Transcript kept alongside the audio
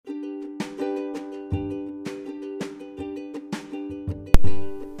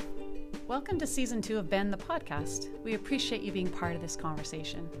Welcome to Season 2 of Ben, the podcast. We appreciate you being part of this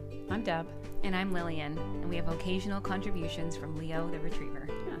conversation. I'm Deb. And I'm Lillian, and we have occasional contributions from Leo the Retriever.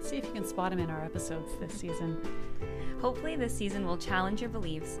 Yeah, see if you can spot him in our episodes this season. Hopefully this season will challenge your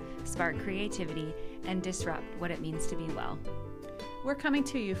beliefs, spark creativity, and disrupt what it means to be well. We're coming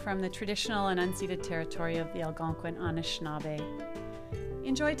to you from the traditional and unceded territory of the Algonquin Anishinaabe.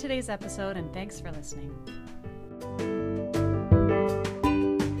 Enjoy today's episode, and thanks for listening.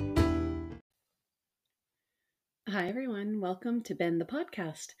 Hi, everyone. Welcome to Ben, the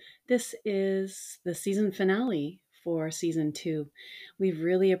podcast. This is the season finale for Season 2. We've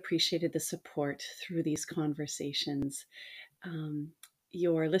really appreciated the support through these conversations.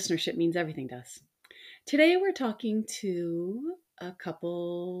 Your listenership means everything to us. Today, we're talking to a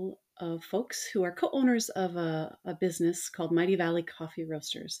couple of folks who are co-owners of a business called Mighty Valley Coffee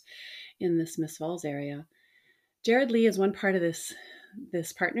Roasters in the Smiths Falls area. Jared Lee is one part of this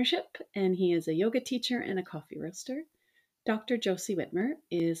partnership, and he is a yoga teacher and a coffee roaster. Dr. Josie Whitmer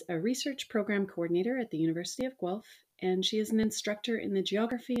is a research program coordinator at the University of Guelph, and she is an instructor in the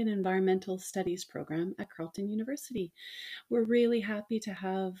Geography and Environmental Studies program at Carleton University. We're really happy to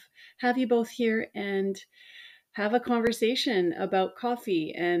have you both here and have a conversation about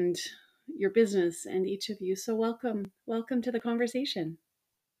coffee and your business and each of you. So welcome to the conversation.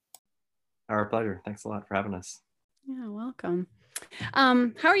 Our pleasure. Thanks a lot for having us. Yeah, welcome.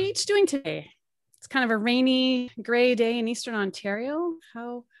 How are you each doing today? It's kind of a rainy, gray day in Eastern Ontario.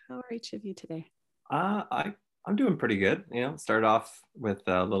 How are each of you today? I'm doing pretty good. Started off with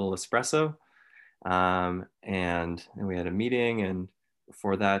a little espresso, and we had a meeting, and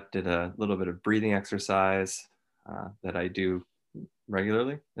before that did a little bit of breathing exercise that I do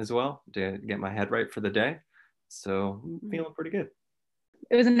regularly as well to get my head right for the day. So feeling pretty good.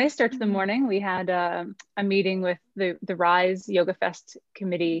 It was a nice start to the morning. We had a meeting with the Rise Yoga Fest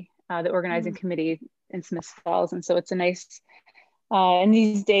committee, the organizing committee in Smiths Falls. And so it's a nice, in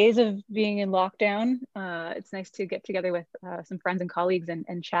these days of being in lockdown, it's nice to get together with some friends and colleagues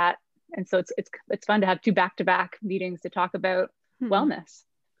and chat. And so it's fun to have two back-to-back meetings to talk about wellness.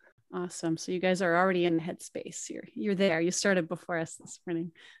 Awesome. So you guys are already in headspace. You're there. You started before us this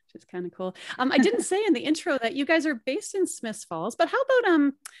morning, which is kind of cool. I didn't say in the intro that you guys are based in Smiths Falls, but how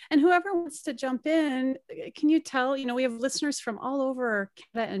about and whoever wants to jump in, can you tell, we have listeners from all over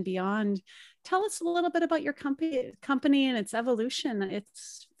Canada and beyond. Tell us a little bit about your company and its evolution.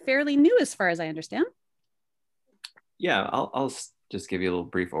 It's fairly new as far as I understand. Yeah, I'll just give you a little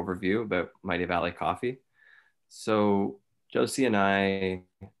brief overview about Mighty Valley Coffee. So Josie and I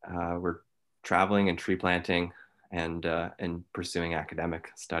were traveling and tree planting and pursuing academic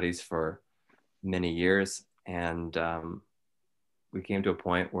studies for many years. And we came to a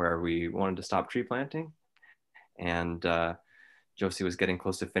point where we wanted to stop tree planting. And Josie was getting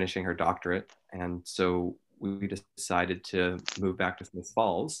close to finishing her doctorate. And so we decided to move back to Smiths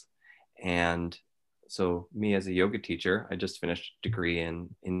Falls. And so me as a yoga teacher, I just finished a degree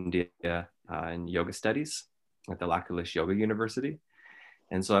in India in yoga studies at the Lakulish Yoga University.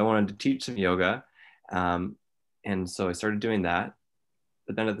 And so I wanted to teach some yoga. And so I started doing that.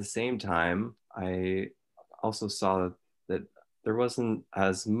 But then at the same time, I also saw that there wasn't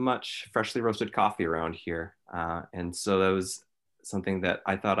as much freshly roasted coffee around here. And so that was something that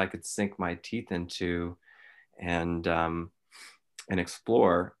I thought I could sink my teeth into and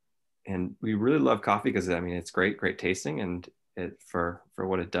explore. And we really love coffee because, it's great tasting, and for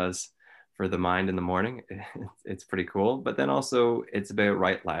what it does for the mind in the morning, it's pretty cool. But then also it's about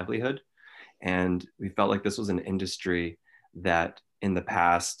right livelihood. And we felt like this was an industry that in the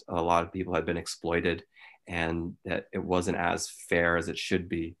past, a lot of people had been exploited, and that it wasn't as fair as it should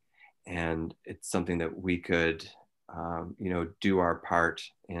be. And it's something that we could, do our part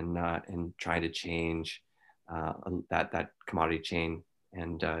in trying to change that commodity chain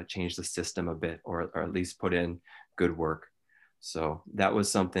and change the system a bit, or at least put in good work. So that was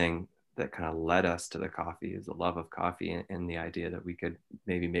something that kind of led us to the coffee, is the love of coffee and the idea that we could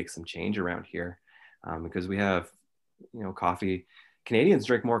maybe make some change around here, because we have, coffee. Canadians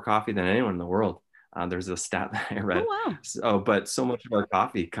drink more coffee than anyone in the world. There's a stat that I read. Oh, wow. But so much of our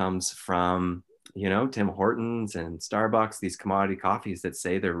coffee comes from, Tim Hortons and Starbucks, these commodity coffees that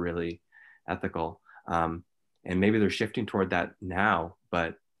say they're really ethical. And maybe they're shifting toward that now,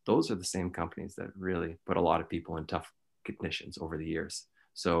 but those are the same companies that really put a lot of people in tough conditions over the years.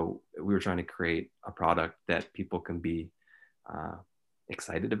 So we were trying to create a product that people can be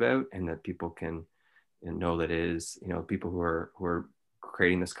excited about, and that people can know that it is, people who are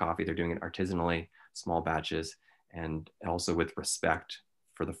creating this coffee, they're doing it artisanally, small batches, and also with respect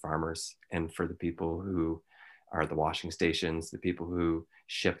for the farmers and for the people who are the washing stations, the people who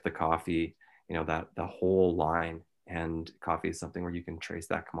ship the coffee, that the whole line. And coffee is something where you can trace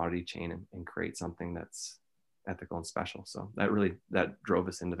that commodity chain and create something that's ethical and special. So that drove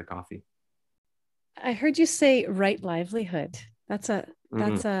us into the coffee. I heard you say right livelihood. That's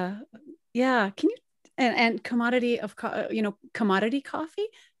yeah. Can you, and commodity of, commodity coffee?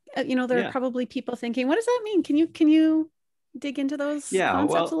 There are probably people thinking, what does that mean? Can you dig into those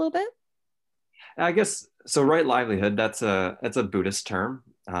concepts a little bit? I guess so. Right livelihood. That's a Buddhist term,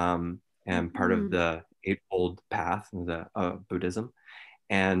 and part of the Eightfold Path, the Buddhism.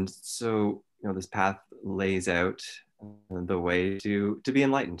 And so, this path lays out the way to be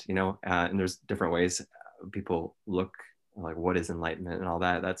enlightened. And there's different ways people look, like what is enlightenment and all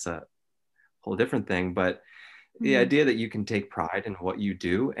that. That's a whole different thing. But the idea that you can take pride in what you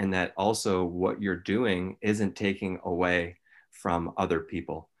do, and that also what you're doing isn't taking away from other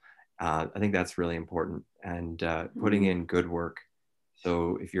people. I think that's really important, and putting in good work.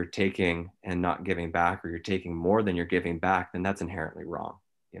 So if you're taking and not giving back, or you're taking more than you're giving back, then that's inherently wrong.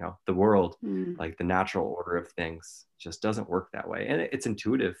 The world, like the natural order of things, just doesn't work that way. And it's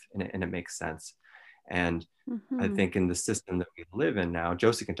intuitive, and it makes sense. And I think in the system that we live in now,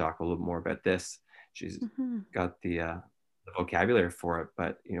 Josie can talk a little more about this. She's got the vocabulary for it,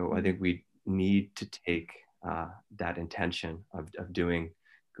 but I think we need to take that intention of doing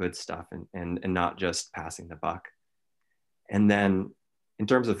good stuff, and not just passing the buck. And then in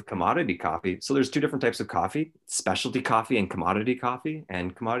terms of commodity coffee, so there's two different types of coffee: specialty coffee and commodity coffee.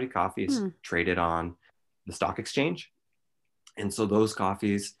 And commodity coffee is traded on the stock exchange. And so those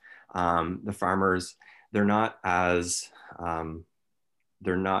coffees, the farmers, they're not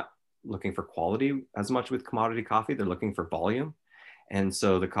looking for quality as much with commodity coffee. They're looking for volume. And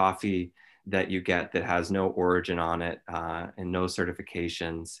so the coffee that you get that has no origin on it, and no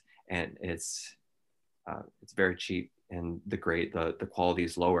certifications, and it's very cheap, and the quality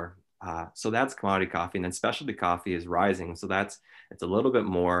is lower. So that's commodity coffee. And then specialty coffee is rising. So it's a little bit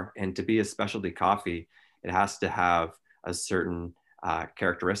more. And to be a specialty coffee, it has to have a certain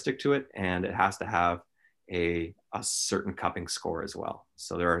characteristic to it, and it has to have a certain cupping score as well.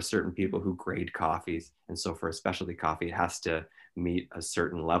 So there are certain people who grade coffees. And so for a specialty coffee, it has to meet a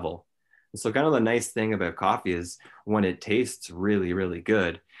certain level. And so kind of the nice thing about coffee is when it tastes really, really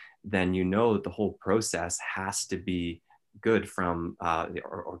good, then that the whole process has to be good, from the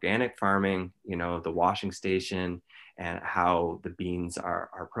organic farming, the washing station, and how the beans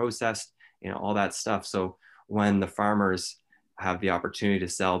are processed, all that stuff. So when the farmers have the opportunity to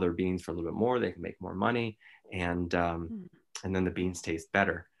sell their beans for a little bit more, they can make more money, and then the beans taste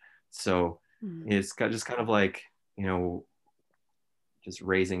better. So it's just kind of like, just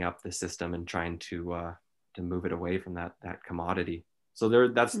raising up the system and trying to move it away from that commodity. So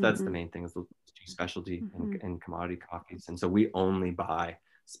that's the main thing, is the specialty and commodity coffees. And so we only buy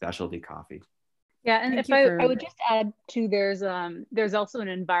specialty coffee. Yeah, and I would just add too, there's also an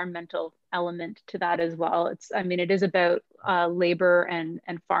environmental element to that as well. It is about labor and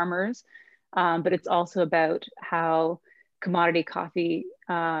farmers, but it's also about how commodity coffee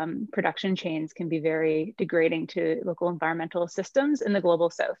production chains can be very degrading to local environmental systems in the global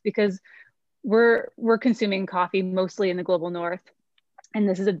south, because we're consuming coffee mostly in the global north. And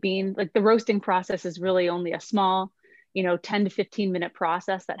this is a bean, like the roasting process is really only a small, 10 to 15 minute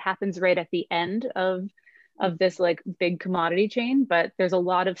process that happens right at the end of this like big commodity chain. But there's a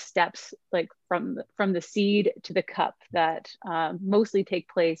lot of steps, like from the seed to the cup, that mostly take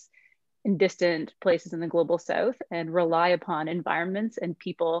place in distant places in the global south and rely upon environments and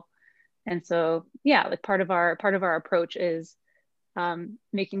people. And so, yeah, like part of our approach is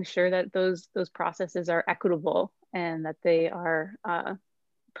making sure that those processes are equitable, and that they are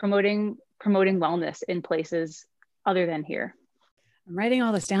promoting wellness in places other than here. I'm writing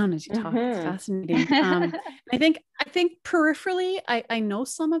all this down as you talk. It's fascinating. I think peripherally, I know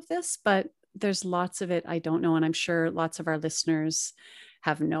some of this, but there's lots of it I don't know, and I'm sure lots of our listeners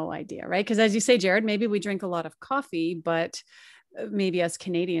have no idea, right? Because as you say, Jared, maybe we drink a lot of coffee, but maybe as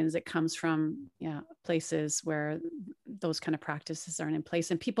Canadians, it comes from places where those kind of practices aren't in place,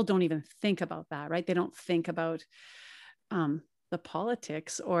 and people don't even think about that, right? They don't think about the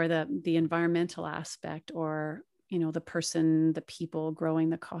politics or the environmental aspect, or the people growing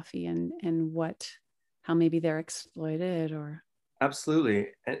the coffee, and how maybe they're exploited. Or absolutely.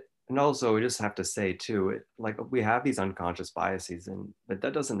 And also, we just have to say too, like we have these unconscious biases, but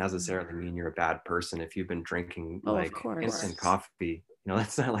that doesn't necessarily mean you're a bad person if you've been drinking instant coffee.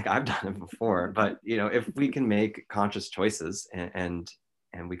 That's not like I've done it before. But if we can make conscious choices and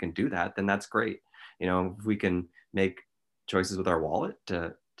we can do that, then that's great. If we can make choices with our wallet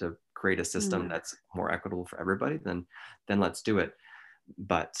to to create a system that's more equitable for everybody, then let's do it.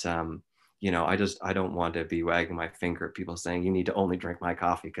 But I don't want to be wagging my finger at people saying you need to only drink my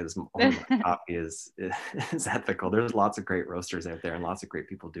coffee because only my coffee is ethical. There's lots of great roasters out there and lots of great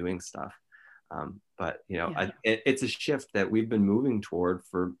people doing stuff. But it's a shift that we've been moving toward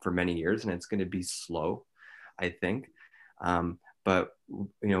for many years, and it's going to be slow, I think. But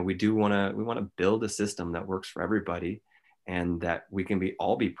we want to build a system that works for everybody and that we can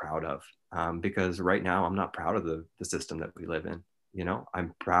all be proud of. Because right now I'm not proud of the system that we live in.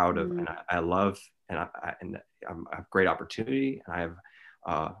 I'm proud of, and I love, and I have great opportunity, and I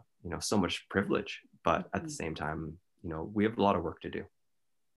have so much privilege. But at the same time, we have a lot of work to do.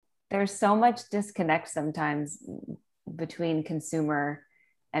 There's so much disconnect sometimes between consumer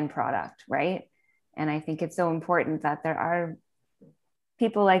and product, right? And I think it's so important that there are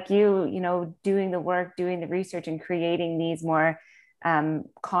people like you, doing the work, doing the research, and creating these more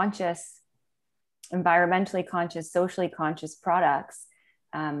conscious, environmentally conscious, socially conscious products,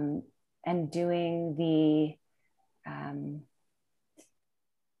 and doing the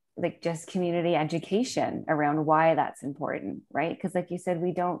just community education around why that's important, right? Because like you said,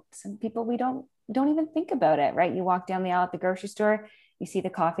 some people don't even think about it, right? You walk down the aisle at the grocery store, you see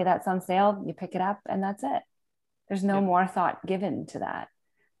the coffee that's on sale, you pick it up, and that's it. There's no more thought given to that,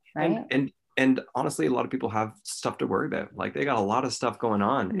 right? And honestly, a lot of people have stuff to worry about. Like they got a lot of stuff going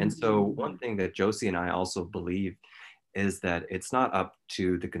on. And so one thing that Josie and I also believe is that it's not up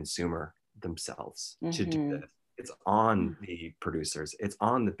to the consumer themselves to do this. It's on the producers, it's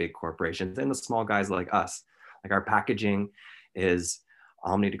on the big corporations and the small guys like us. Like our packaging is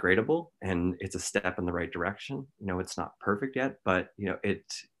omnidegradable and it's a step in the right direction. It's not perfect yet, but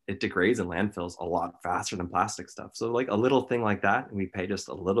it degrades in landfills a lot faster than plastic stuff. So like a little thing like that, and we pay just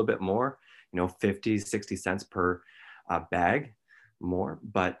a little bit more, 50, 60 cents per bag more.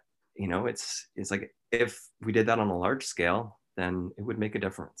 But, it's like, if we did that on a large scale, then it would make a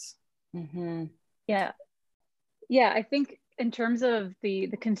difference. Yeah, I think in terms of the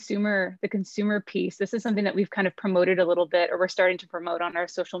consumer piece, this is something that we've kind of promoted a little bit, or we're starting to promote on our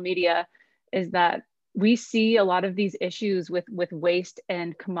social media, is that we see a lot of these issues with waste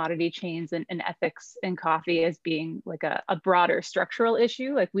and commodity chains and ethics in coffee as being like a broader structural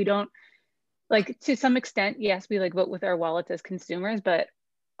issue. Like we don't, like to some extent, yes, we like vote with our wallets as consumers, but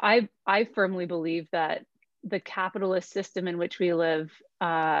I firmly believe that the capitalist system in which we live,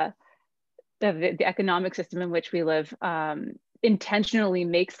 the economic system in which we live, intentionally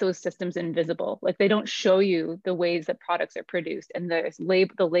makes those systems invisible. Like they don't show you the ways that products are produced, and the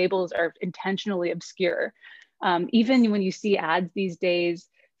labels are intentionally obscure. Even when you see ads these days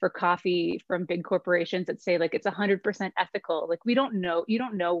for coffee from big corporations that say like it's 100% ethical, like you don't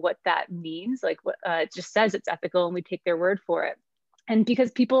know what that means. Like it just says it's ethical and we take their word for it. And because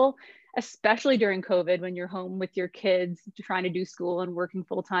people, especially during COVID, when you're home with your kids trying to do school and working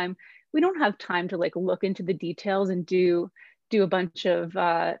full time, we don't have time to like look into the details and do a bunch of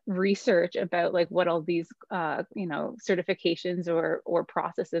research about like what all these certifications or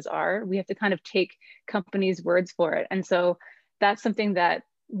processes are. We have to kind of take companies' words for it. And so that's something that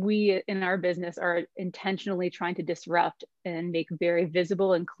we in our business are intentionally trying to disrupt and make very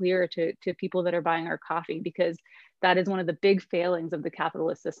visible and clear to people that are buying our coffee, because that is one of the big failings of the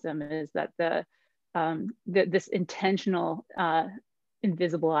capitalist system, is that this intentional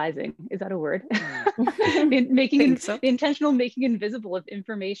invisibilizing, is that a word? The intentional making invisible of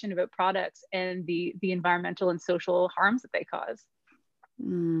information about products and the environmental and social harms that they cause.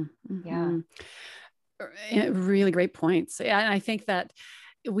 Yeah, really great points. And I think that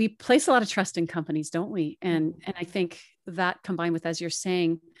we place a lot of trust in companies, don't we? And I think that combined with, as you're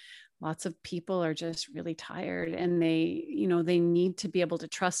saying, lots of people are just really tired, and they need to be able to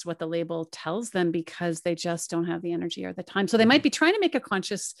trust what the label tells them, because they just don't have the energy or the time. So they might be trying to make a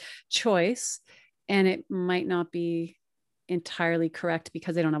conscious choice, and it might not be entirely correct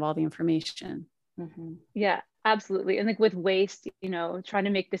because they don't have all the information. Yeah, absolutely. And like with waste, trying to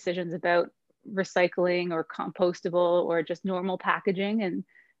make decisions about recycling or compostable or just normal packaging. And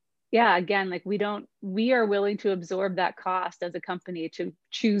yeah, again, like we are willing to absorb that cost as a company to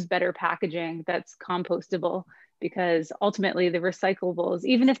choose better packaging that's compostable, because ultimately the recyclables,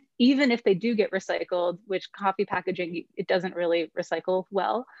 even if they do get recycled, which coffee packaging, it doesn't really recycle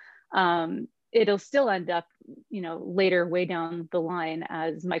well, it'll still end up, later way down the line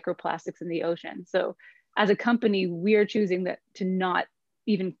as microplastics in the ocean. So as a company, we're choosing that to not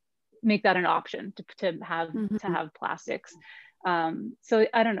even make that an option to have plastics. So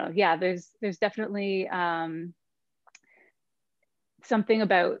I don't know. Yeah, there's definitely something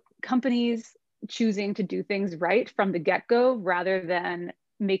about companies choosing to do things right from the get-go, rather than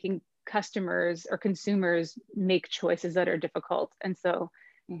making customers or consumers make choices that are difficult. And so,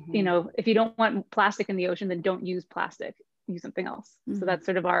 you know, if you don't want plastic in the ocean, then don't use plastic, use something else. So that's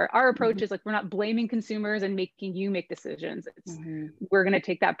sort of our approach, is like, we're not blaming consumers and making you make decisions. It's we're going to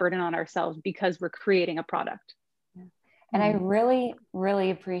take that burden on ourselves because we're creating a product. And I really,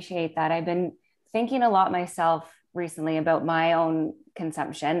 really appreciate that. I've been thinking a lot myself recently about my own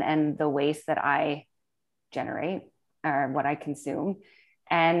consumption and the waste that I generate or what I consume.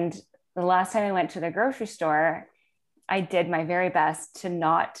 And the last time I went to the grocery store, I did my very best to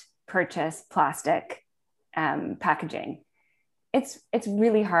not purchase plastic packaging. It's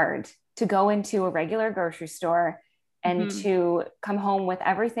really hard to go into a regular grocery store and to come home with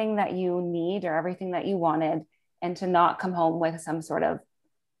everything that you need or everything that you wanted, and to not come home with some sort of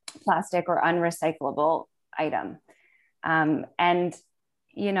plastic or unrecyclable item. And,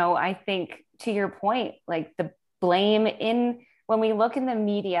 you know, I think to your point, like the blame when we look in the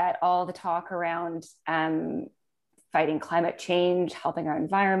media at all the talk around fighting climate change, helping our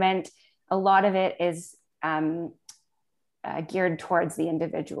environment, a lot of it is geared towards the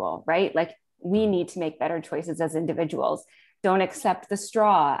individual, right? Like, we need to make better choices as individuals. Don't accept the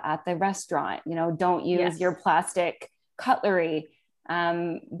straw at the restaurant, you know, don't use your plastic cutlery.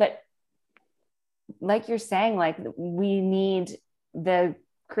 But like you're saying, like, we need the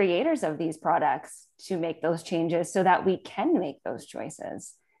creators of these products to make those changes so that we can make those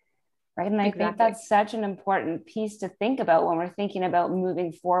choices. Right. And I think that's such an important piece to think about when we're thinking about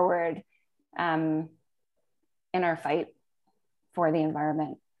moving forward in our fight for the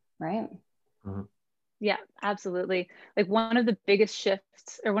environment. Right. Yeah, absolutely. Like, one of the biggest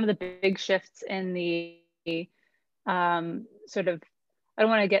shifts, or one of the big shifts in the sort of, I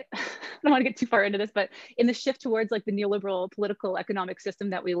don't want to get too far into this, but in the shift towards like the neoliberal political economic system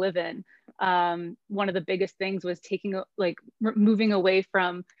that we live in, one of the biggest things was moving away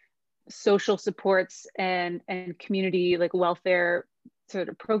from social supports and community like welfare sort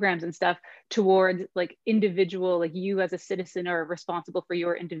of programs and stuff towards like individual, like, you as a citizen are responsible for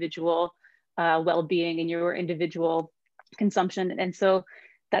your individual well-being and your individual consumption. And so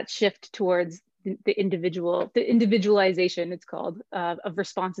that shift towards the individualization, it's called, of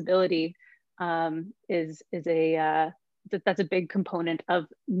responsibility, is that's a big component of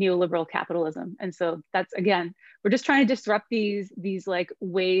neoliberal capitalism. And so that's, again, we're just trying to disrupt these like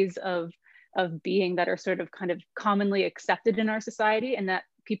ways of being that are sort of kind of commonly accepted in our society, and that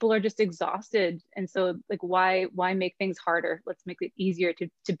people are just exhausted. And so, like, why make things harder? Let's make it easier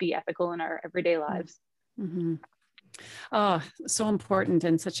to be ethical in our everyday lives. Oh, so important,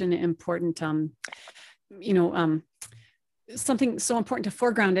 and such an important, something so important to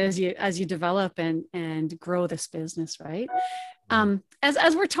foreground as you develop and grow this business, right?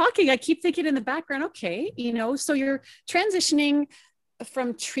 As we're talking, I keep thinking in the background, okay, you know, so you're transitioning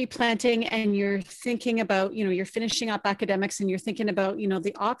from tree planting, and you're thinking about, you know, you're finishing up academics, and you're thinking about, you know,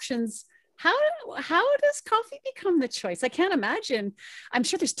 the options. How does coffee become the choice? I can't imagine. I'm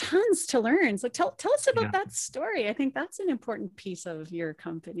sure there's tons to learn. So tell us about that story. I think that's an important piece of your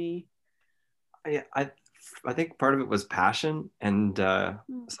company. I think part of it was passion, and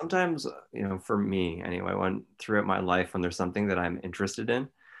sometimes, you know, for me anyway, throughout my life, when there's something that I'm interested in,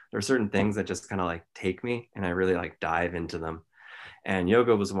 there are certain things that just kind of like take me, and I really like dive into them. And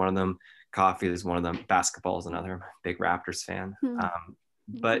yoga was one of them. Coffee is one of them. Basketball is another. I'm a big Raptors fan.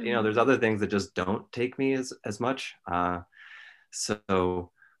 But, you know, there's other things that just don't take me as much. So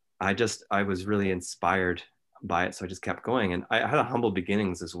I was really inspired by it. So I just kept going. And I had a humble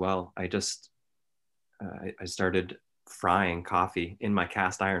beginnings as well. I started frying coffee in my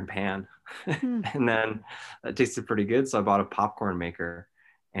cast iron pan. And then that tasted pretty good. So I bought a popcorn maker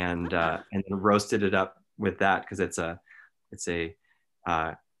and then roasted it up with that, because it's a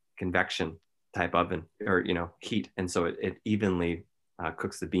convection type oven, or, you know, heat. And so it evenly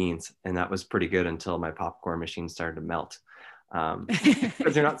cooks the beans. And that was pretty good until my popcorn machine started to melt.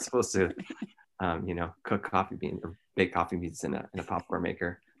 Because you're not supposed to, you know, cook coffee beans or bake coffee beans in a popcorn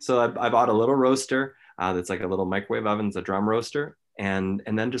maker. So I bought a little roaster that's like a little microwave oven, it's a drum roaster, and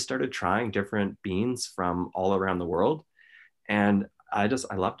then just started trying different beans from all around the world. And I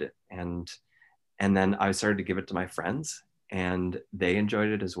loved it. And then I started to give it to my friends, and they enjoyed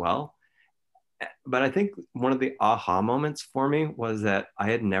it as well. But I think one of the aha moments for me was that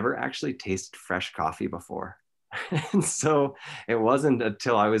I had never actually tasted fresh coffee before. And so it wasn't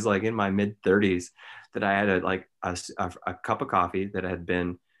until I was like in my mid 30s that I had a cup of coffee that had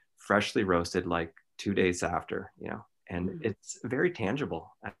been freshly roasted like 2 days after, you know, and it's very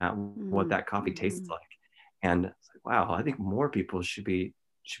tangible what that coffee tastes like. And it's like, wow, I think more people should be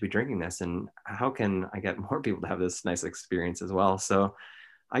drinking this, and how can I get more people to have this nice experience as well? So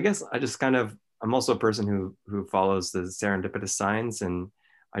I guess I just I'm also a person who follows the serendipitous signs, and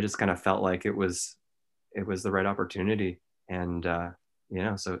I just kind of felt like it was the right opportunity. And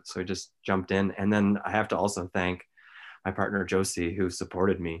so I just jumped in. And then I have to also thank my partner Josie, who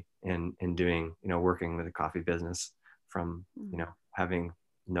supported me in doing, working with the coffee business from, having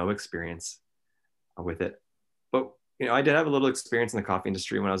no experience with it. But I did have a little experience in the coffee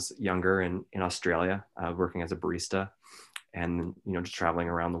industry when I was younger in Australia, working as a barista, and just traveling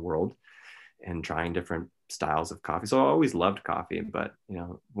around the world and trying different styles of coffee. So I always loved coffee, but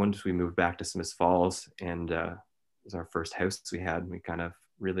once we moved back to Smiths Falls, and it was our first house we had, we kind of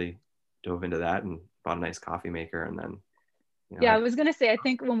really dove into that and bought a nice coffee maker. And then I was gonna say, I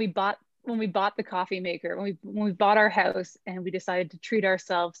think when we bought the coffee maker, when we bought our house and we decided to treat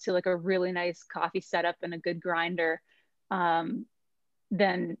ourselves to like a really nice coffee setup and a good grinder,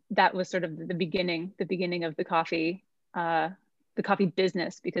 then that was sort of the beginning of the coffee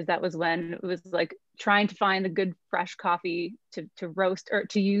business, because that was when it was like trying to find the good fresh coffee to roast or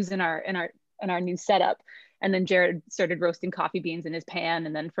to use in our new setup. And then Jared started roasting coffee beans in his pan,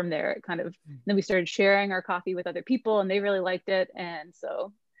 and then from there it then we started sharing our coffee with other people, and they really liked it. And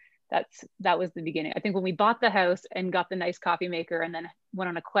so that was the beginning. I think when we bought the house and got the nice coffee maker, and then went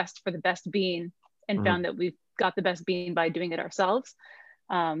on a quest for the best bean, and found that we've got the best bean by doing it ourselves,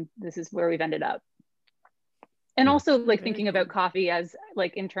 this is where we've ended up. And also like thinking about coffee as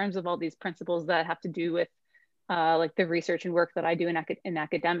like in terms of all these principles that have to do with like the research and work that I do in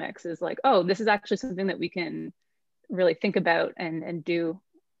academics, is like, oh, this is actually something that we can really think about and do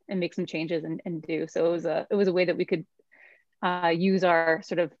and make some changes and do. So it was a way that we could use our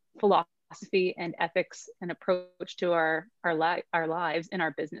sort of philosophy and ethics and approach to our lives and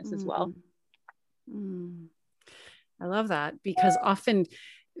our business as well. I love that, because often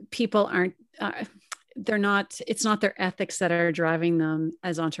people aren't it's not their ethics that are driving them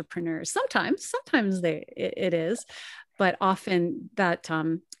as entrepreneurs. Sometimes it is, but often that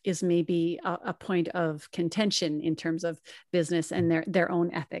is maybe a point of contention in terms of business and their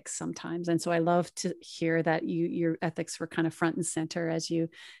own ethics sometimes. And so I love to hear that your ethics were kind of front and center as you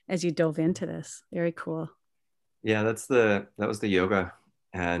dove into this. Very cool. Yeah, that was the yoga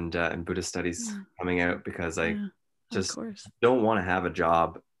and Buddhist studies coming out, because I just don't want to have a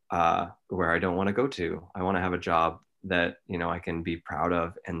job where I don't want to go to. I want to have a job that I can be proud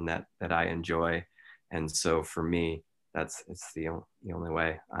of and that I enjoy. And so for me, it's the only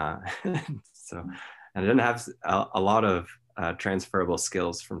way. So, and I didn't have a lot of transferable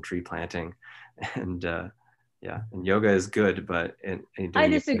skills from tree planting, and and yoga is good, but I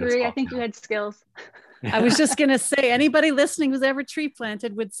disagree. I think you had skills. I was just going to say, anybody listening who's ever tree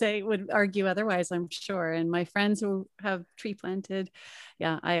planted would argue otherwise, I'm sure. And my friends who have tree planted,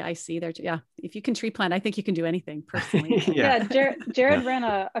 I see there. If you can tree plant, I think you can do anything personally. Jared ran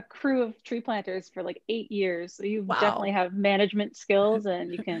a crew of tree planters for like 8 years. So you definitely have management skills,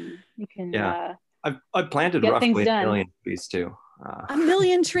 and you can I've planted roughly 1 million trees too. 1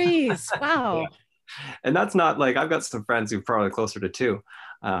 million trees. Wow. And that's not like, I've got some friends who are probably closer to 2.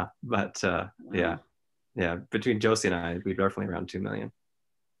 Between Josie and I, we'd roughly around 2 million.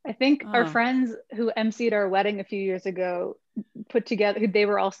 I think our friends who emceed our wedding a few years ago put together, they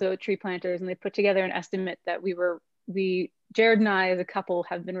were also tree planters, and they put together an estimate that Jared and I as a couple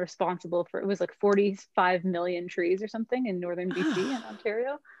have been responsible for, it was like 45 million trees or something in northern BC and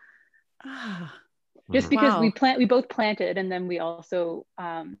Ontario. Just because we both planted, and then we also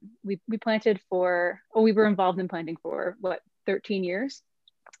we planted we were involved in planting for 13 years.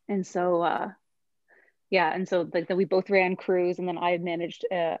 And so and so like that we both ran crews, and then I managed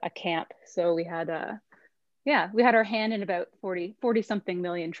a camp. So we had our hand in about 40 something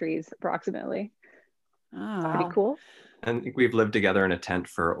million trees approximately. It's pretty cool. And we've lived together in a tent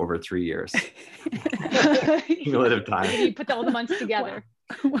for over 3 years. Cumulative time. You put all the months together.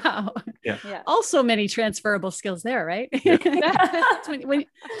 Wow. Yeah. Also many transferable skills there, right?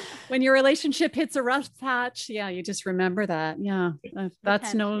 when your relationship hits a rough patch, you just remember that.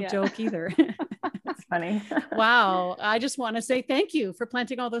 That's no joke either. That's funny. Wow. I just want to say thank you for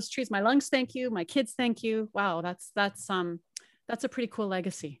planting all those trees. My lungs thank you. My kids thank you. Wow. That's a pretty cool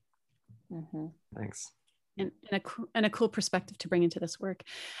legacy. Mm-hmm. Thanks. And a cool perspective to bring into this work.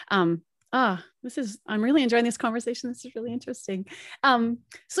 I'm really enjoying this conversation. This is really interesting.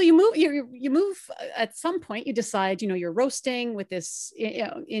 So you move at some point, you decide, you're roasting with this,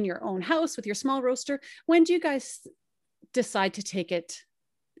 in your own house with your small roaster. When do you guys decide to take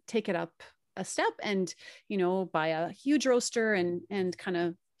it up a step and, buy a huge roaster and kind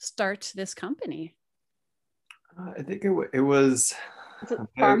of start this company? I think it was a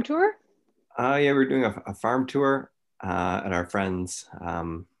farm tour. We're doing a farm tour. at our friend's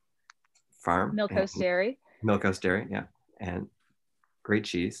farm. Milk House Dairy. Milk House Dairy, yeah. And great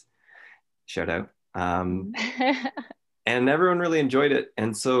cheese. Shout out. And everyone really enjoyed it.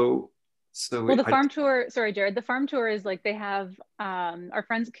 And so well, the farm tour, sorry, Jared, the farm tour is like, they have our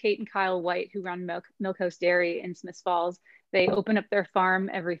friends Kate and Kyle White, who run Milk House Dairy in Smiths Falls. They open up their farm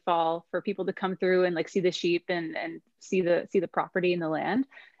every fall for people to come through and like see the sheep and see the property and the land.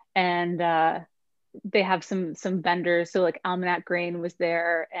 And they have some vendors. So like Almanac Grain was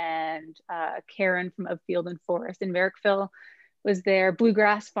there, and Karen from Upfield and Forest in Merrickville was there.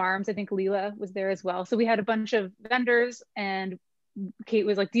 Bluegrass Farms, I think Leela was there as well. So we had a bunch of vendors, and Kate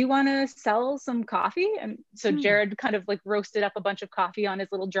was like, do you want to sell some coffee? And so Jared kind of like roasted up a bunch of coffee on his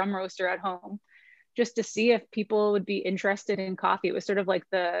little drum roaster at home, just to see if people would be interested in coffee. It was sort of like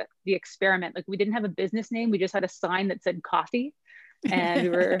the experiment. Like, we didn't have a business name. We just had a sign that said coffee, and we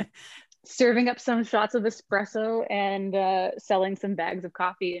were serving up some shots of espresso and selling some bags of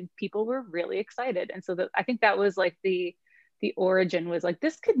coffee, and people were really excited. And so I think that was like the origin, was like,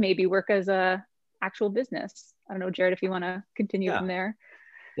 this could maybe work as a actual business. I don't know, Jared, if you want to continue from there.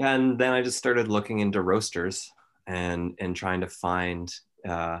 Yeah, and then I just started looking into roasters and trying to find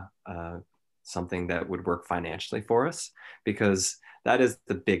something that would work financially for us, because that is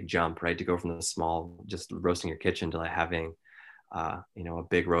the big jump, right? To go from the small, just roasting your kitchen, to like having, a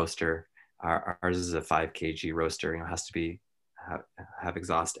big roaster. Ours is a 5 kg roaster. It has to be have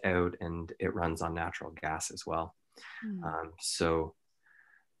exhaust out, and it runs on natural gas as well. So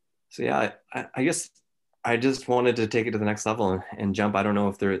yeah, I guess I just wanted to take it to the next level and jump. I don't know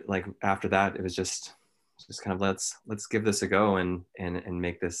if there, like, after that, it was just kind of let's give this a go and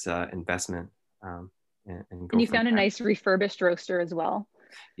make this investment and go. And you found a nice refurbished roaster as well.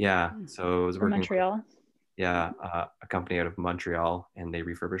 Yeah, so I was working Montreal. A company out of Montreal, and they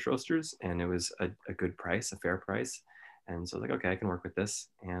refurbish roasters, and it was a good price, a fair price. And so I was like, okay, I can work with this.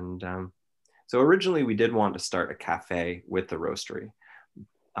 And so originally we did want to start a cafe with the roastery,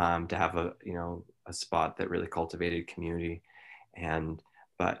 to have a spot that really cultivated community.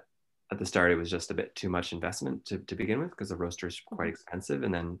 But at the start, it was just a bit too much investment to begin with, because the roaster is quite expensive.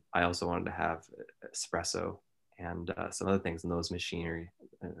 And then I also wanted to have espresso and some other things, and those machinery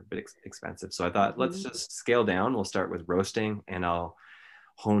are a bit expensive. So I thought, let's just scale down. We'll start with roasting, and I'll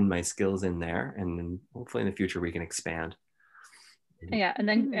hone my skills in there, and then hopefully in the future we can expand. Yeah, and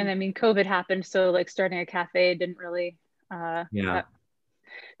I mean, COVID happened, so like starting a cafe didn't really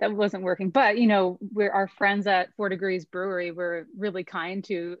that wasn't working. But our friends at 4 Degrees Brewery were really kind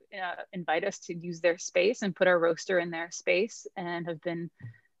to invite us to use their space and put our roaster in their space, and have been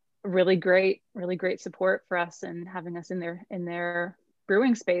really great support for us, and having us in their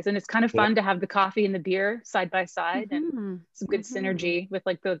brewing space. And it's kind of fun to have the coffee and the beer side by side, and some good synergy with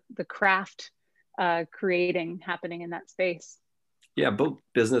like the craft creating happening in that space. Yeah, both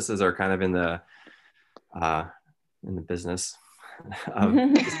businesses are kind of in the business of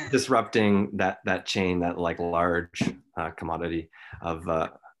disrupting that chain, that like large commodity of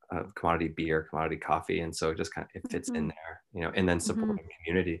commodity beer, commodity coffee. And so it just kind of, it fits in there, and then supporting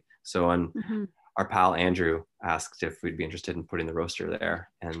community. So our pal Andrew asked if we'd be interested in putting the roaster there,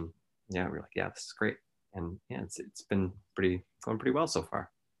 and we're like, yeah, this is great. And it's been going pretty well so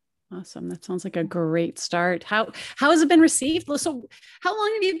far. Awesome. That sounds like a great start. How has it been received? So how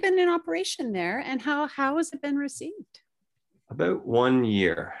long have you been in operation there, and how has it been received? About 1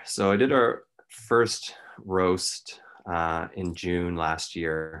 year. So I did our first roast in June last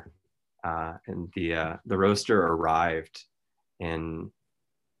year, and the roaster arrived in,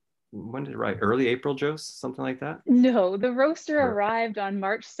 when did it arrive? Early April, Jose? Something like that? No, the roaster arrived on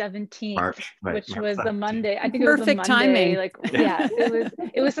March 17th, which was the Monday. I think Perfect it was the Monday. timing. Like,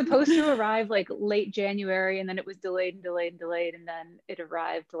 it was supposed to arrive like late January, and then it was delayed, and then it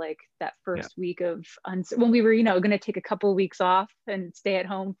arrived like that first week of when we were, going to take a couple of weeks off and stay at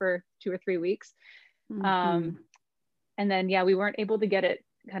home for 2 or 3 weeks. And then we weren't able to get it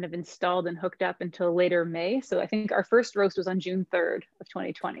kind of installed and hooked up until later May. So I think our first roast was on June 3rd of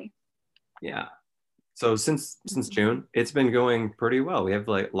 2020. Yeah. So since June, it's been going pretty well. We have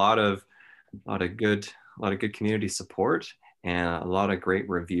like a lot of good community support, and a lot of great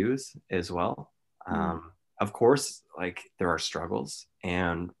reviews as well. Of course, like, there are struggles,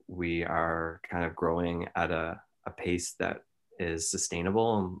 and we are kind of growing at a pace that is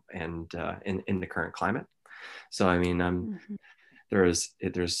sustainable and in the current climate. So I mean,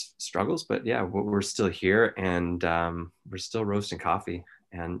 there's struggles, but we're still here, and we're still roasting coffee.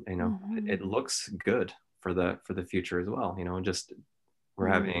 And it looks good for the future as well. Just we're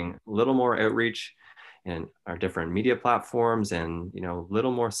having a little more outreach in our different media platforms, and a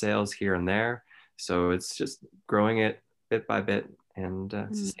little more sales here and there. So it's just growing it bit by bit and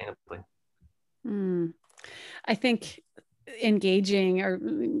sustainably. I think engaging or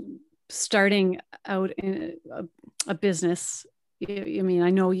starting out in a business, I mean,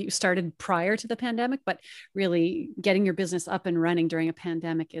 I know you started prior to the pandemic, but really getting your business up and running during a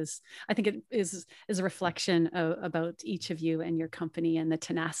pandemic is, I think it is a reflection about each of you and your company, and the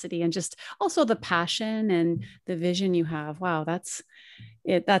tenacity and just also the passion and the vision you have. Wow, that's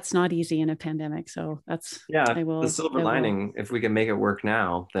not easy in a pandemic. So that's, the silver lining. If we can make it work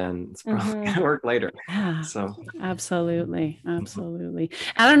now, then it's probably gonna work later. Yeah, so absolutely. I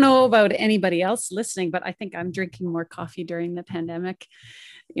don't know about anybody else listening, but I think I'm drinking more coffee during the pandemic.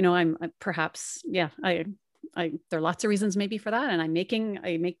 You know, I'm perhaps, I there are lots of reasons maybe for that. And I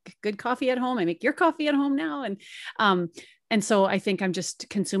make good coffee at home. I make your coffee at home now. And so I think I'm just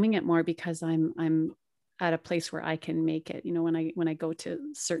consuming it more because I'm at a place where I can make it. You know, when I go to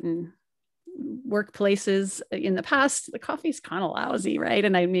certain workplaces in the past, the coffee's kind of lousy, right?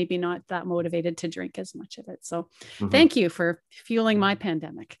 And I'm maybe not that motivated to drink as much of it. So thank you for fueling my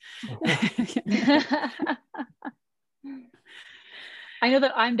pandemic. I know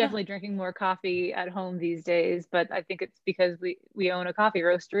that I'm definitely drinking more coffee at home these days, but I think it's because we own a coffee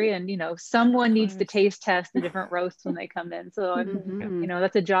roastery, and, you know, someone needs to taste test the different roasts when they come in. So you know,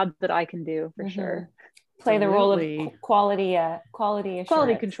 that's a job that I can do for sure. Play the role of quality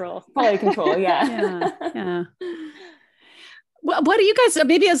control. Yeah. Well, what do you guys,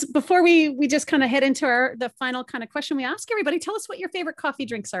 maybe as before we just kind of head into the final kind of question we ask everybody, tell us what your favorite coffee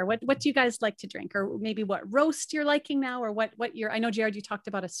drinks are. What do you guys like to drink, or maybe what roast you're liking now, or what I know, Jared, you talked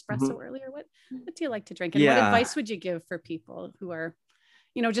about espresso earlier. What do you like to drink, and what advice would you give for people who are,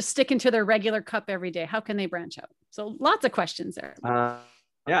 you know, just sticking to their regular cup every day? How can they branch out? So lots of questions there.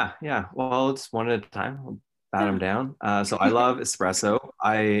 Yeah. Well, it's one at a time. I'll bat them down. So I love espresso.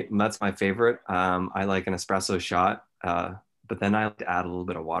 That's my favorite. I like an espresso shot. But then I like to add a little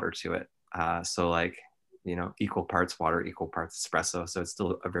bit of water to it. So like, you know, equal parts water, equal parts espresso. So it's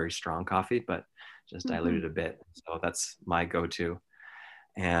still a very strong coffee, but just diluted a bit. So that's my go-to.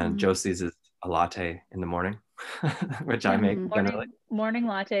 And Josie's is a latte in the morning, which I make generally. Morning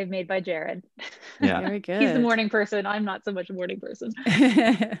latte made by Jared. Yeah. Very good. He's the morning person. I'm not so much a morning person.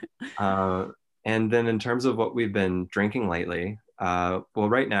 And then in terms of what we've been drinking lately, well,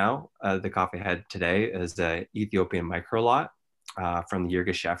 right now, the coffee I had today is the Ethiopian micro lot from the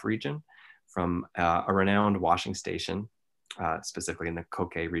Yirgacheffe region, from a renowned washing station, specifically in the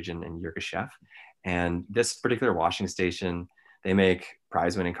Koke region in Yirgacheffe. And this particular washing station, they make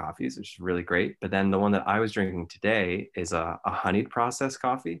prize-winning coffees, which is really great. But then the one that I was drinking today is a honeyed process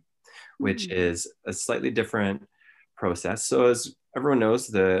coffee, which is a slightly different process. So as everyone knows,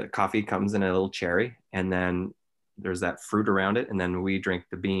 the coffee comes in a little cherry, and then there's that fruit around it, and then we drink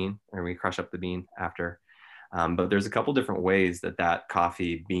the bean, or we crush up the bean after. But there's a couple different ways that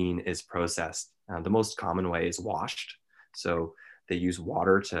coffee bean is processed. The most common way is washed. So they use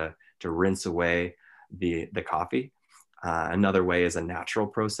water to rinse away the coffee. Another way is a natural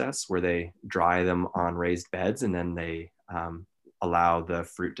process where they dry them on raised beds, and then they allow the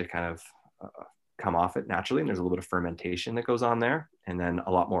fruit to kind of come off it naturally. And there's a little bit of fermentation that goes on there, and then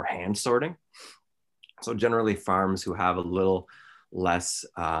a lot more hand sorting. So generally farms who have a little less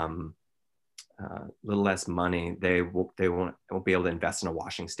money, they won't be able to invest in a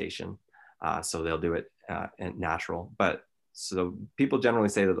washing station. So they'll do it in natural. But so people generally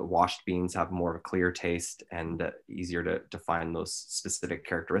say that the washed beans have more of a clear taste and easier to find those specific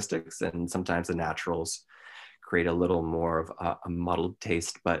characteristics. And sometimes the naturals create a little more of a muddled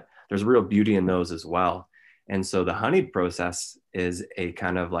taste, but there's real beauty in those as well. And so the honeyed process is a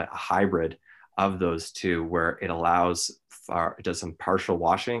kind of like a hybrid of those two, where it does some partial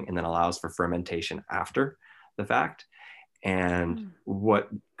washing and then allows for fermentation after the fact. And what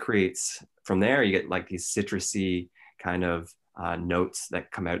creates from there, you get like these citrusy kind of notes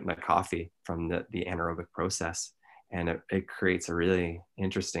that come out in the coffee from the anaerobic process. And it creates a really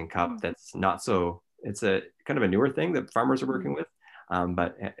interesting cup that's not so, it's a kind of a newer thing that farmers are working with,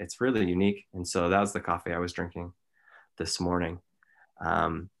 but it's really unique. And so that was the coffee I was drinking this morning.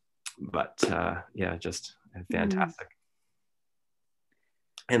 Just fantastic.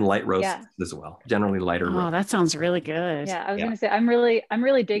 And light roast as well, generally lighter roast. Oh, that sounds really good. Yeah, I was gonna say I'm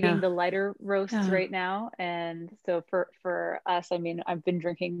really digging the lighter roasts right now. And so for us, I mean, I've been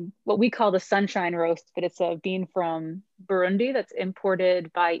drinking what we call the sunshine roast, but it's a bean from Burundi that's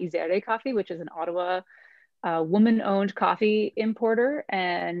imported by Izere Coffee, which is an Ottawa woman-owned coffee importer.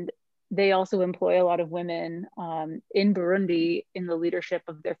 And they also employ a lot of women in Burundi in the leadership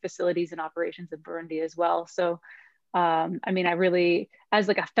of their facilities and operations in Burundi as well. So I mean, I really, as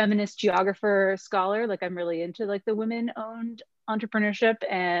like a feminist geographer scholar, like I'm really into like the women-owned entrepreneurship,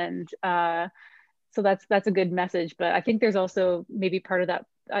 and so that's a good message. But I think there's also maybe part of that.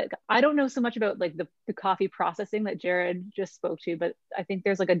 I don't know so much about like the coffee processing that Jared just spoke to, but I think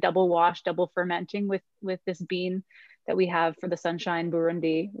there's like a double wash, double fermenting with this bean that we have for the Sunshine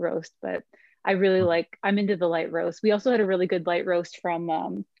Burundi roast. But I really like, I'm into the light roast. We also had a really good light roast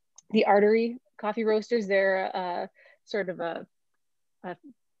from the Artery Coffee Roasters. They're sort of a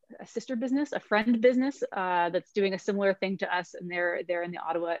sister business, a friend business that's doing a similar thing to us, and they're in the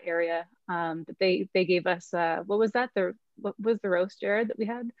Ottawa area. But they gave us what was that? What was the roast, Jared, that we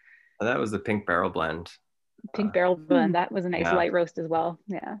had? That was the Pink Barrel Blend. Pink Barrel Blend. That was a nice light roast as well.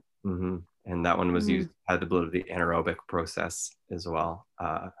 Yeah. Mm-hmm. And that one was used, had the bit of the anaerobic process as well.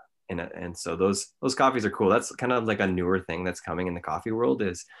 And so those coffees are cool. That's kind of like a newer thing that's coming in the coffee world,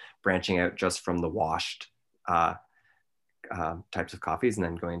 is branching out just from the washed types of coffees and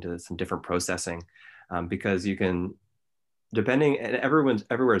then going to some different processing, because you can, depending, and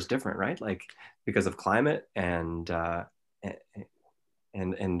everywhere is different, right? Like because of climate and the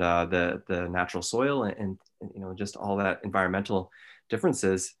natural soil and just all that environmental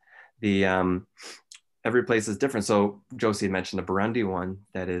differences. Every place is different. So Josie had mentioned the Burundi one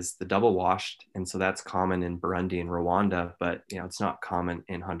that is the double washed, and so that's common in Burundi and Rwanda, but it's not common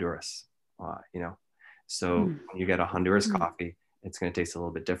in Honduras. So when you get a Honduras coffee, it's going to taste a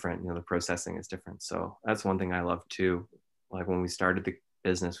little bit different. The processing is different. So that's one thing I love too. Like when we started the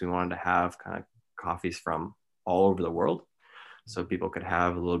business, we wanted to have kind of coffees from all over the world, so people could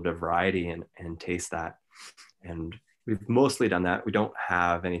have a little bit of variety and taste that. And we've mostly done that. We don't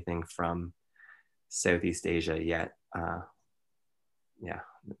have anything from Southeast Asia yet.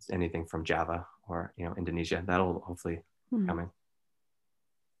 Anything from Java or Indonesia. That'll hopefully coming.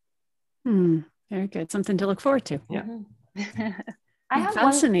 Very good. Something to look forward to. Yeah. I have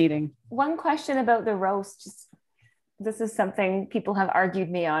fascinating. One question about the roast. This is something people have argued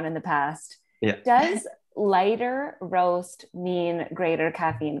me on in the past. Yeah. Does lighter roast mean greater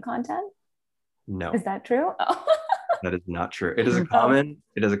caffeine content? No. Is that true? Oh. That is not true. It is a common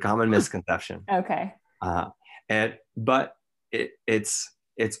misconception. Okay. But it is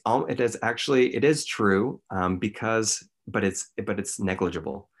true, but it's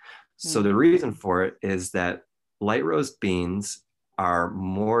negligible. So the reason for it is that light roast beans are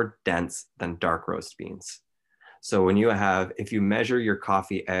more dense than dark roast beans. So if you measure your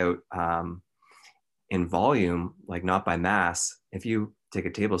coffee out in volume, like not by mass, if you take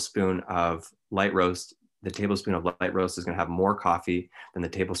a tablespoon of light roast, the tablespoon of light roast is going to have more coffee than the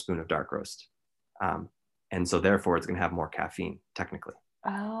tablespoon of dark roast. And so therefore it's going to have more caffeine technically.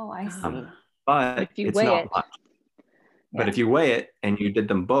 Oh, I see. But it's not much. But if you weigh it and you did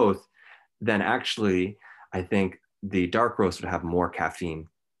them both, then actually I think the dark roast would have more caffeine.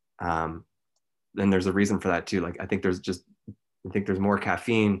 And there's a reason for that too. Like I think there's more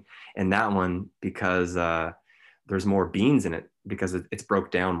caffeine in that one because there's more beans in it because it's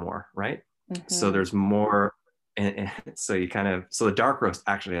broke down more, right? Mm-hmm. So there's more, and so the dark roast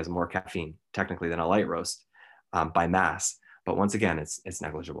actually has more caffeine technically than a light roast by mass. But once again, it's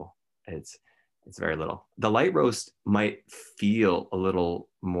negligible. It's very little. The light roast might feel a little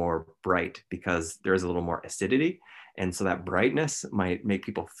more bright because there's a little more acidity, and so that brightness might make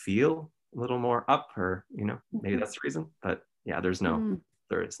people feel a little more up, or maybe that's the reason. But yeah, there's no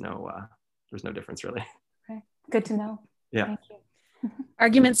difference really. Okay, good to know. Yeah. Thank you.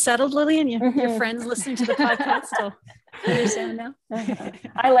 Argument settled, Lillian. Your friends listening to the podcast will understand now.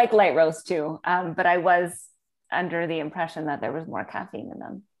 I like light roast too, but I was under the impression that there was more caffeine in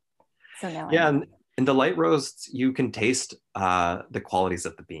them. So now and in the light roasts, you can taste the qualities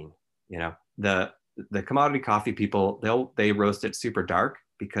of the bean. The commodity coffee people, they roast it super dark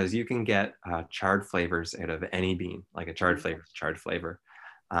because you can get charred flavors out of any bean, like a charred flavor.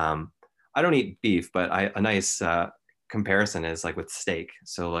 I don't eat beef, but a nice comparison is like with steak.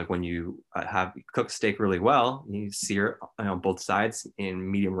 So like when you cook steak really well, you sear both sides in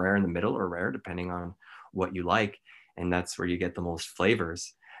medium rare in the middle, or rare depending on what you like, and that's where you get the most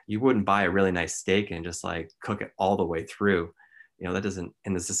flavors. You wouldn't buy a really nice steak and just like cook it all the way through. That doesn't,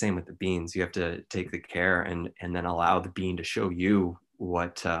 and it's the same with the beans. You have to take the care and then allow the bean to show you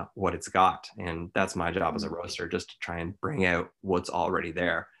what it's got. And that's my job as a roaster, just to try and bring out what's already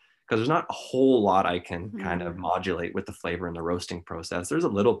there. Because there's not a whole lot I can kind of modulate with the flavor in the roasting process. There's a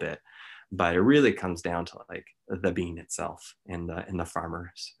little bit, but it really comes down to like the bean itself and the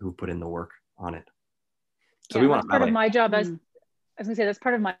farmers who put in the work on it. So we want part of my job as was gonna say that's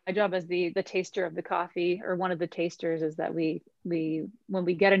part of my job as the taster of the coffee, or one of the tasters, is that we when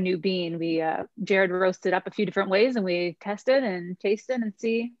we get a new bean, we Jared roasts it up a few different ways, and we test it and taste it and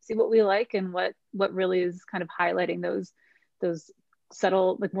see what we like, and what really is kind of highlighting those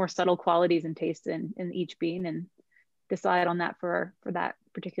subtle, like more subtle qualities and taste in each bean, and decide on that for that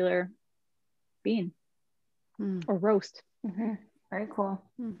particular bean or roast. Mm-hmm. Very cool.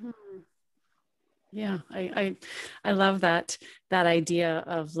 Mm-hmm. Yeah, I love that idea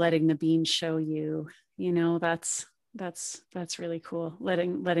of letting the bean show you. You know, that's really cool.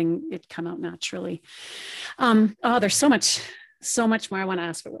 Letting it come out naturally. Oh, there's so much more I want to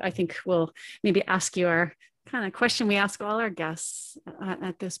ask. But I think we'll maybe ask you our kind of question we ask all our guests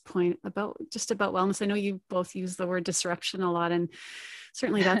at this point about wellness. I know you both use the word disruption a lot, and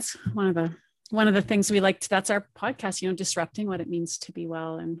certainly that's one of the things we like. That's our podcast. You know, disrupting what it means to be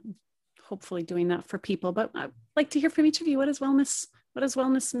well, and hopefully doing that for people. But I'd like to hear from each of you. What does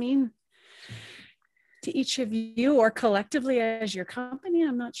wellness mean to each of you, or collectively as your company?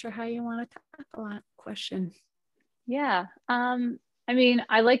 I'm not sure how you want to tackle that question. Yeah. I mean,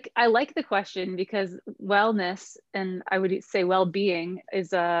 I like the question, because wellness, and I would say well-being,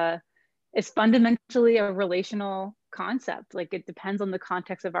 is fundamentally a relational concept. Like, it depends on the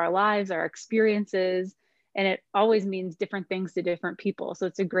context of our lives, our experiences, and it always means different things to different people. So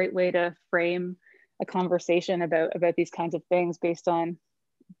it's a great way to frame a conversation about these kinds of things based on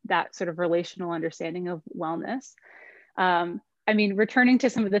that sort of relational understanding of wellness. I mean, returning to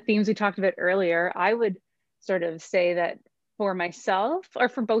some of the themes we talked about earlier, I would sort of say that for myself, or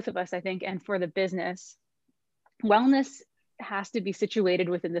for both of us, I think, and for the business, wellness has to be situated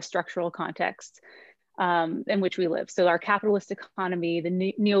within the structural context in which we live. So our capitalist economy,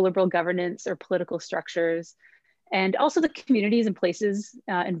 the neoliberal governance or political structures, and also the communities and places,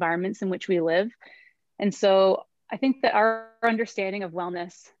 environments in which we live. And so I think that our understanding of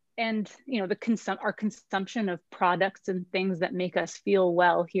wellness, and our consumption of products and things that make us feel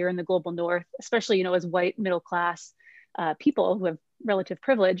well here in the global north, especially as white middle class people who have relative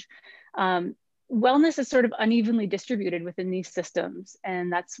privilege, wellness is sort of unevenly distributed within these systems, and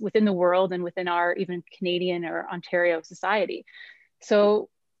that's within the world and within our even Canadian or Ontario society. So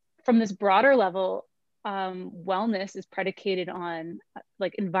from this broader level, wellness is predicated on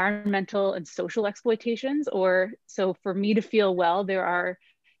like environmental and social exploitations. Or so for me to feel well, there are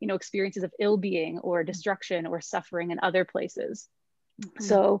experiences of ill-being or destruction or suffering in other places. Mm-hmm.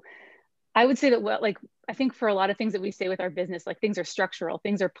 So I would say that I think for a lot of things that we say with our business, like, things are structural,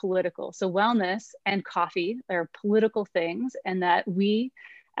 things are political. So wellness and coffee are political things, and that we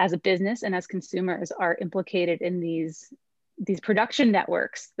as a business and as consumers are implicated in these production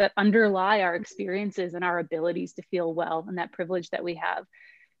networks that underlie our experiences and our abilities to feel well, and that privilege that we have.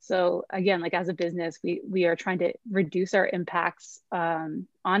 So again, like, as a business, we are trying to reduce our impacts on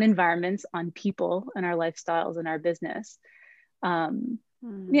environments, on people, and our lifestyles and our business.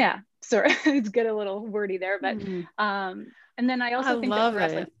 Yeah, sorry, it's get a little wordy there, but and then I also think that for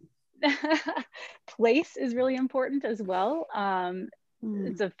us, like, place is really important as well.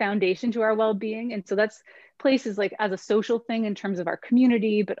 It's a foundation to our well-being, and so that's places like as a social thing in terms of our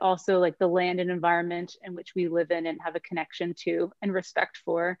community, but also like the land and environment in which we live in and have a connection to and respect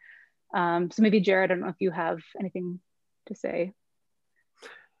for. So maybe Jared, I don't know if you have anything to say.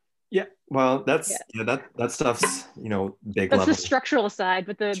 Yeah, well, that stuff's big. That's level. the structural side,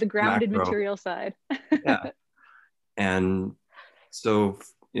 but the grounded macro material side. Yeah, and so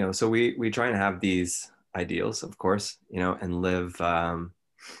so we try and have these ideals, of course, and live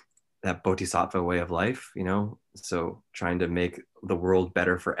that bodhisattva way of life, so trying to make the world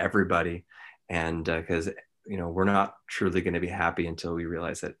better for everybody, and because we're not truly going to be happy until we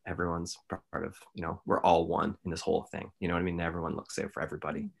realize that everyone's part of, we're all one in this whole thing. You know what I mean? Everyone looks safe for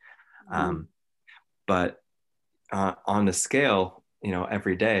everybody. But on the scale,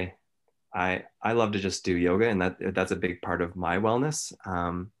 every day, I love to just do yoga, and that's a big part of my wellness.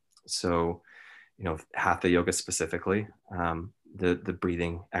 So, hatha yoga specifically, the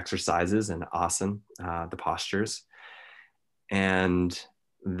breathing exercises and asana, the postures, and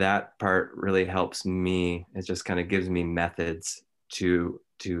that part really helps me. It just kind of gives me methods to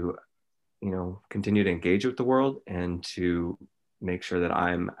continue to engage with the world and to make sure that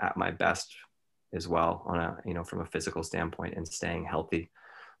I'm at my best as well on a from a physical standpoint and staying healthy.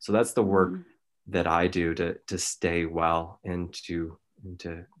 So that's the work that I do to stay well and to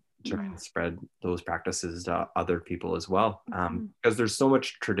try and spread those practices to other people as well, because there's so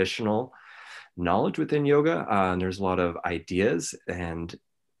much traditional knowledge within yoga, and there's a lot of ideas, and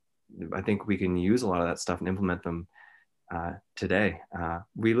I think we can use a lot of that stuff and implement them today.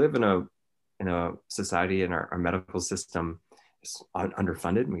 We live in a society, in our medical system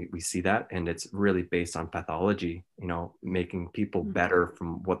underfunded. We see that, and it's really based on pathology, making people better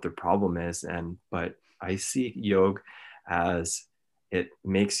from what their problem is. But I see yoga as it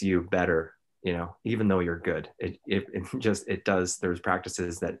makes you better, even though you're good. It does. There's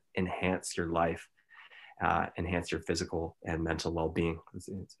practices that enhance your life, enhance your physical and mental well-being.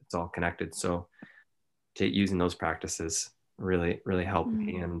 It's all connected. So using those practices really help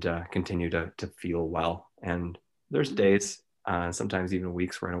me and continue to feel well. And there's days, sometimes even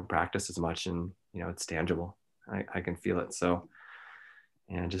weeks, where I don't practice as much, and it's tangible. I can feel it. So,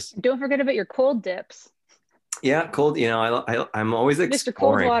 and just don't forget about your cold dips. Yeah, cold. I'm always Mr.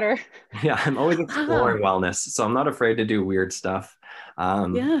 Cold exploring. Water. Yeah, I'm always exploring wellness, so I'm not afraid to do weird stuff.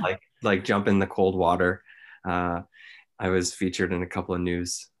 Like jump in the cold water. I was featured in a couple of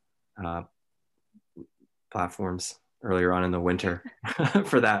news platforms earlier on in the winter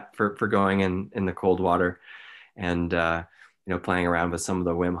for going in the cold water, and playing around with some of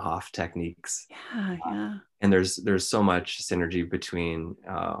the Wim Hof techniques. And there's so much synergy between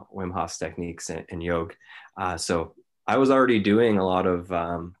Wim Hof's techniques and yoga. So I was already doing a lot of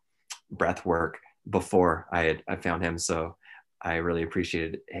breath work before I found him. So I really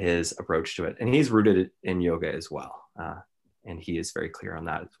appreciated his approach to it, and he's rooted in yoga as well. And he is very clear on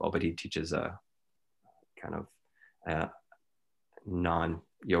that as well. But he teaches a kind of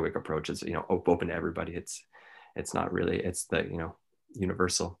non-yogic approaches, open to everybody. It's not really, it's the,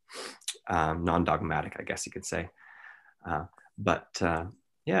 universal, non-dogmatic, I guess you could say.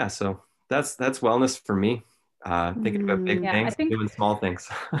 Yeah, so that's wellness for me. Thinking about big things, doing small things.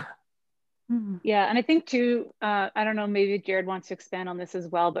 Yeah, and I think too, I don't know, maybe Jared wants to expand on this as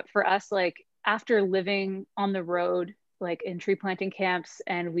well, but for us, like after living on the road, like in tree planting camps,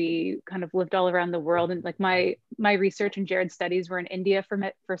 and we kind of lived all around the world, and like my research and Jared's studies were in India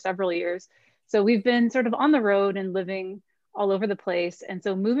for several years. So we've been sort of on the road and living all over the place. And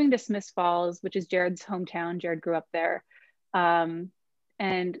so moving to Smiths Falls, which is Jared's hometown, Jared grew up there,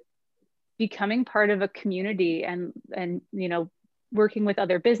 and becoming part of a community and working with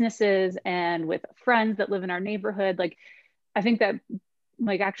other businesses and with friends that live in our neighborhood. Like, I think that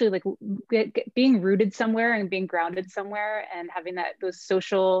actually being rooted somewhere and being grounded somewhere and having those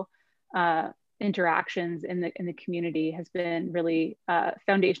social interactions in the community has been really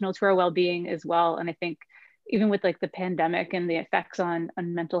foundational to our well-being as well. And I think even with like the pandemic and the effects on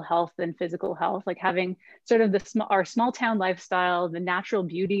mental health and physical health, like having sort of our small town lifestyle, the natural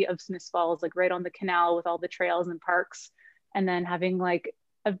beauty of Smiths Falls, like right on the canal with all the trails and parks, and then having like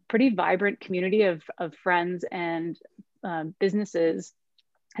a pretty vibrant community of friends and businesses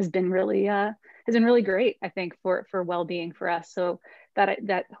has been really great, I think, for well-being for us. So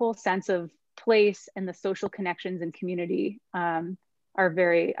that whole sense of place and the social connections and community are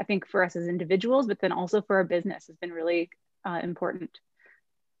very, I think, for us as individuals, but then also for our business, has been really important.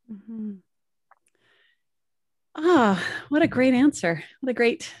 What a great answer. What a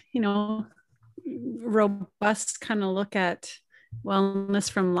great, robust kind of look at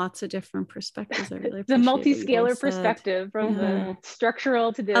wellness from lots of different perspectives. I really the multi-scalar perspective from the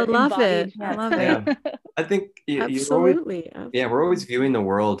structural to the I love embodied. it. I love it. I think absolutely. We're always viewing the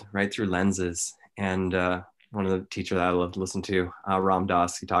world right through lenses. And one of the teachers that I love to listen to, Ram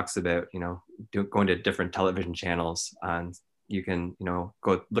Dass, he talks about, going to different television channels, and you can,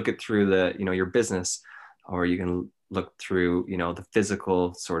 go look it through the, your business, or you can look through, the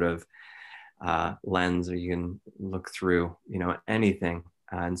physical sort of lens, or you can look through, anything.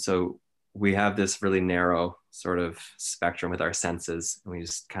 And so we have this really narrow sort of spectrum with our senses, and we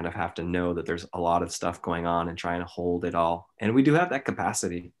just kind of have to know that there's a lot of stuff going on and trying to hold it all. And we do have that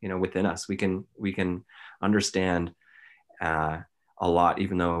capacity, within us. We can understand a lot,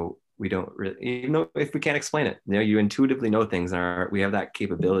 even though we don't really, even though if we can't explain it, you intuitively know things, and we have that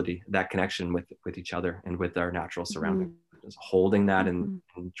capability, that connection with each other and with our natural surroundings. Just holding that and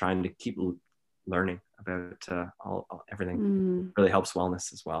trying to keep learning about everything really helps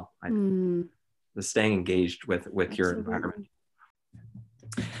wellness as well. The staying engaged with your environment.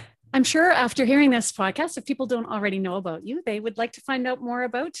 I'm sure after hearing this podcast, if people don't already know about you, they would like to find out more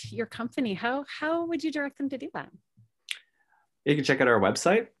about your company. How would you direct them to do that? You can check out our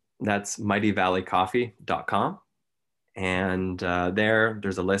website. That's mightyvalleycoffee.com. And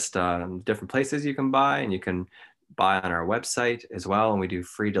there's a list of different places you can buy, and you can buy on our website as well. And we do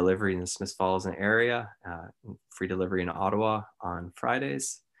free delivery in the Smiths Falls area, free delivery in Ottawa on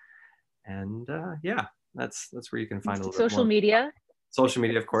Fridays. And that's where you can find a little social media. Social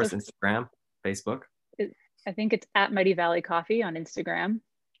media, of course, Instagram, Facebook. I think it's at Mighty Valley Coffee on Instagram.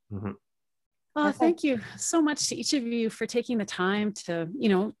 Oh, Perfect. thank you so much to each of you for taking the time to,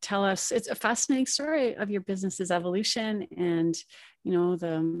 tell us. It's a fascinating story of your business's evolution and,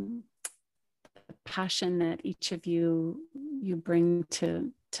 the passion that each of you bring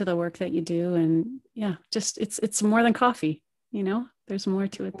to the work that you do. And yeah, just it's more than coffee, there's more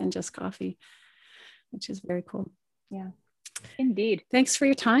to it than just coffee, which is very cool. Yeah. Indeed. Thanks for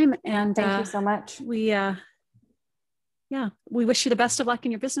your time. And thank you so much. We wish you the best of luck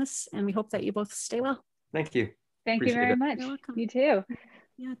in your business, and we hope that you both stay well. Thank you. Thank you very much. You're welcome. You too.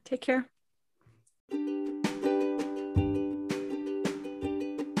 Yeah, take care.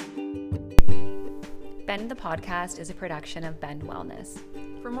 Bend the Podcast is a production of Bend Wellness.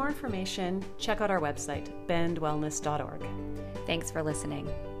 For more information, check out our website, bendwellness.org. Thanks for listening.